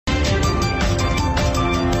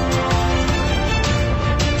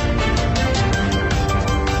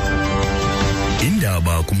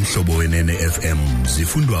Umhlobo Wenene FM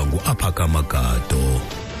zifundwa nguAphaka Magato.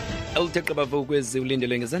 Eliteqa bavo kwezi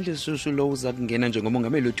ulindele ngezandla ezishushu lo uza kungena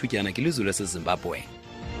njengomongameli wethutyana kwilizwe laseZimbabwe.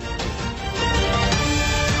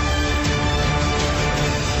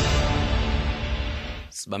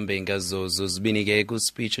 Sibambe ngazo zibini ke ku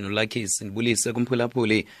speech noLucky sinibulise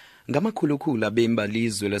kumphulaphuli ngamakhulukhulu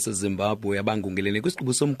abembalizwe laseZimbabwe abangungelene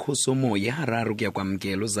kwisixubu somkhosi omoya eHarare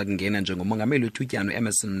kuyakwamkela uza kungena njengomongameli wethutyana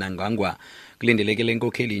Emerson Mnangagwa. Kulindeleke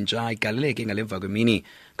lenkokheli intsha igaleleke ngalemva kwemini.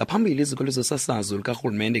 Ngaphambili iziko lezosasazo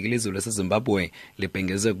likarhulumente kwilizwe laseZimbabwe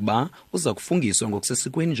libhengeze ukuba uza kufungiswa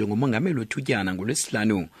ngokusesikweni njengomongameli wethutyana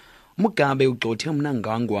ngoLwesihlanu. Mugabe ugxothe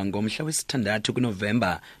Mnangagwa ngomhla wesi-6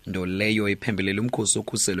 kuNovemba, nto leyo iphembelela umkhosi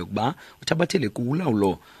okhuselo ukuba uthabathele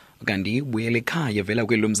kulawulo kanti ubuyele ekhaya vela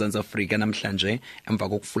kwelo Mzantsi Afrika namhlanje emva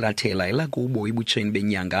kokufulathela elakubo ibutsheni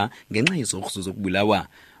benyanga ngenxa yezorhuzo zokubulawa.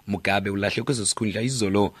 Mugabe ulahle kwezo sikhundla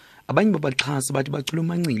izolo. Abanye babaxhasi bathi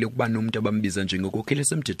bachulumancile ukuba nomuntu abambiza njengokhokeli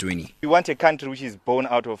semthethweni. We want a country which is born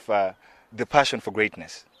out of the passion for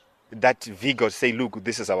greatness. That vigor to say, look,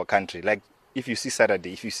 this is our country. Like if you see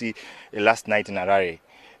Saturday, if you see last night in Harare,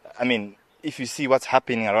 I mean, if you see what's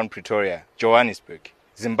happening around Pretoria, Johannesburg,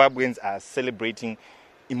 Zimbabweans are celebrating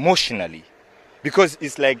emotionally because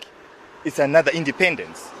it's like it's another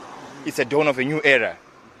independence. It's a dawn of a new era.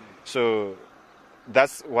 So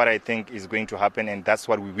that's what I think is going to happen, and that's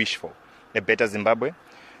what we wish for. A better Zimbabwe,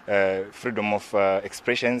 freedom of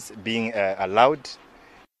expressions being allowed.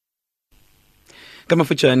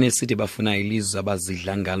 Kamafutshane sithi bafuna ilizwe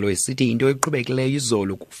abazidla ngalo esithi into eqhubekeleyo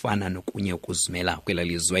izolo kufana nokunye ukuzimela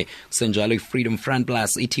kwelalizwe. Kusenjalo iFreedom Front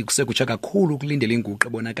Plus ithi kusekutsha kakhulu kulindela inguqu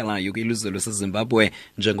ebonakalayo kwilizwe laseZimbabwe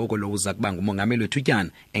njengoko lo uza kuba ngumongameli wethutyana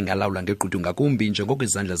engalawula ngequdu ngakumbi njengoko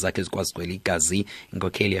izandla zakhe zikwazi kwela igazi.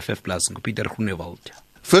 Inkokheli FF Plus nguPeter Groenewald.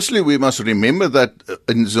 Firstly, we must remember that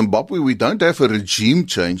in Zimbabwe we don't have a regime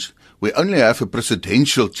change, we only have a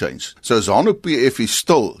presidential change. So ZANU-PF is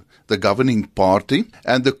still the governing party,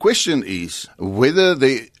 and the question is whether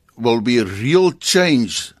there will be a real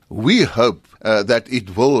change. We hope that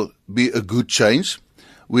it will be a good change.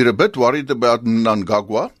 We're a bit worried about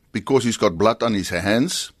Mnangagwa because he's got blood on his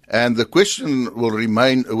hands, and the question will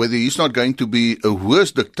remain whether he's not going to be a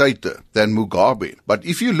worse dictator than Mugabe. But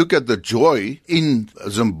if you look at the joy in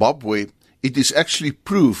Zimbabwe, it is actually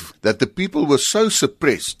proof that the people were so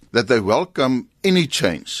suppressed that they welcome any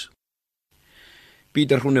change.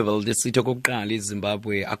 Peter Groenewald esithi okokuqala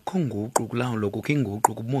iZimbabwe akukho nguqu kulawulo kukho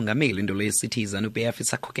inguqu kumongameli into leyo esithi ZANU-PF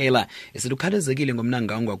isakhokela esithi ukhalezekile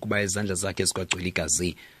ngomnangagwa kuba izandla zakhe zikwagcwele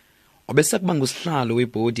igazi. Obesakuba ngusihlalo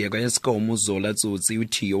webhodi yakwa-Eskom uZola Tsotsi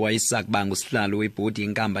uthi owayesakuba ngusihlalo webhodi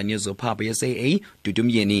yenkampani yezophapho ye-SA Dudu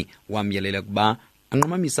Myeni wamyelela ukuba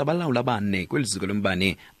anqumamisa abalawuli abane kweli ziko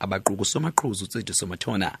lombane abaquka usomaqhuzu uTsitsi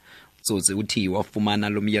Somathona. Tsotsi uthi wafumana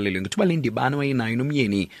lo myalelo ngethuba lendibano wayenayo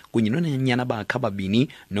noMyeni kunye nonanyana bakhe ababini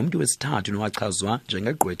nomuntu wesithathu nowachazwa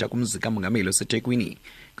njengegqwetha kumzi kamongameli oseThekwini.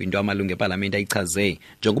 Kwinto amalungu eParlamente ayichaze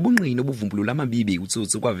njengobungqina obuvumbulula amabibi,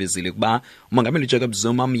 uTsotsi kwavezile ukuba umongameli uJacob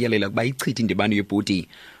Zuma amyalela ukuba ichithe indibano yebhodi.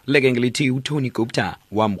 Leke ngelithi uTony Gupta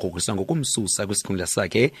wamkhokhisa ngokumsusa kwisikhundla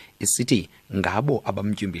sakhe esithi ngabo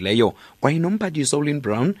abamtyumbileyo, kwaye nomphathiswa uLynn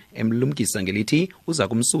Brown emlumkisa ngelithi uza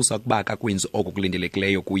kumsusa ukuba kakwenzi oko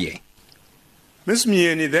kulindelekileyo kuye. Ms.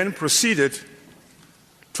 Myeni then proceeded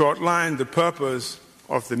to outline the purpose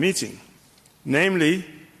of the meeting, namely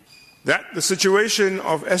that the situation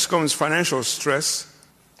of Eskom's financial stress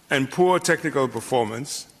and poor technical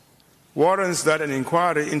performance warrants that an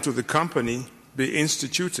inquiry into the company be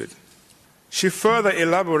instituted. She further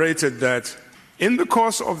elaborated that in the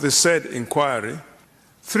course of the said inquiry,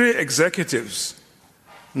 3 executives,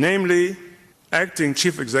 namely Acting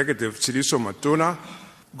Chief Executive Tshidiso Matuna,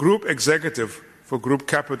 Group Executive for Group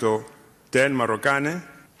Capital Dan Marokane,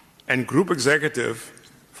 and Group Executive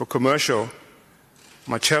for Commercial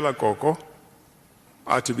Machela Koko,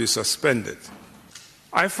 are to be suspended.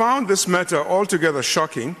 I found this matter altogether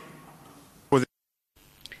shocking.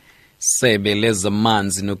 Sebe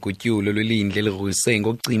lezamanzi nogutyulo lwelindle ligruse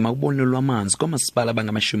ngokucima ubonelo lwamanzi kwamasipala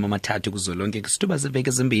abangama-30 kuzolonke kwisithuba seveki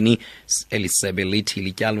ezimbini. Eli sebe lithi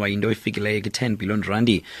lityalwa into efikileyo ku-10 billion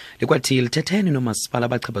randi likwathi lithethene nomasipala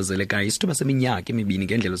abachaphazelekayo isithuba seminyaka emibini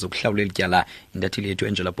ngendlela zokuhlawula elityala. Intatheli yethu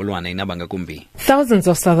Angela Polwana inaba ngakumbi. Thousands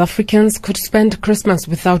of South Africans could spend Christmas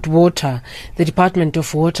without water. The Department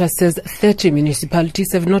of Water says 30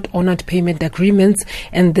 municipalities have not honored payment agreements,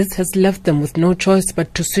 and this has left them with no choice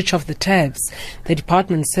but to switch off the tap tax. The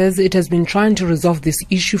department says it has been trying to resolve this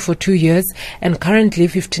issue for 2 years, and currently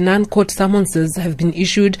 59 court summonses have been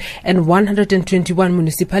issued and 121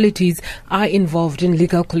 municipalities are involved in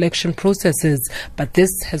legal collection processes, but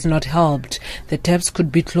this has not helped. The tabs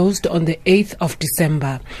could be closed on the 8th of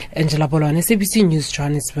December. Angela Bolwane, SABC News,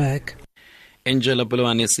 Johannesburg. Angela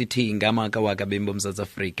Bolwane sithi ngamawaka bembo mZantsi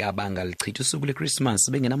Afrika abangalichitha usuku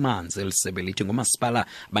leChristmas bengenamanzi elisebe lithi ngomasipala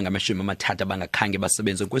abangama-30 abangakhange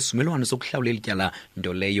basebenze kwesivumelwano sokuhlawulela ityala,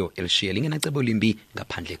 nto leyo elishiye lingenacebo limbi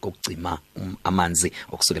ngaphandle kokucima amanzi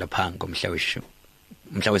okusukela phaa ngomhla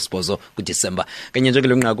wesibhozo kuDisemba. Kanye nje ke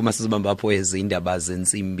lonqaku masizibamba apho ezindaba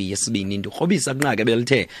zentsimbi yesibini ndikrobisa kunqake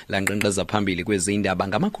belithe lanqenqeza phambili kwezindaba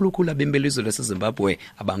ngamakhulukhulu abembelizwe laseZimbabwe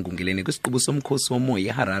abangungileni kwisiqubu somkhosi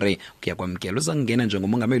womoya eHarare kuya kwamkela uzangena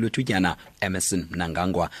njengomongameli wethutyana Emmerson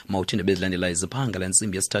Mnangagwa. Mawuthinde bezilandela iziphanga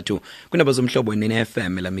lentsimbi yesithathu kwindaba zomhlobo wenene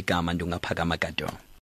FM lamigama ndungaphakama kado.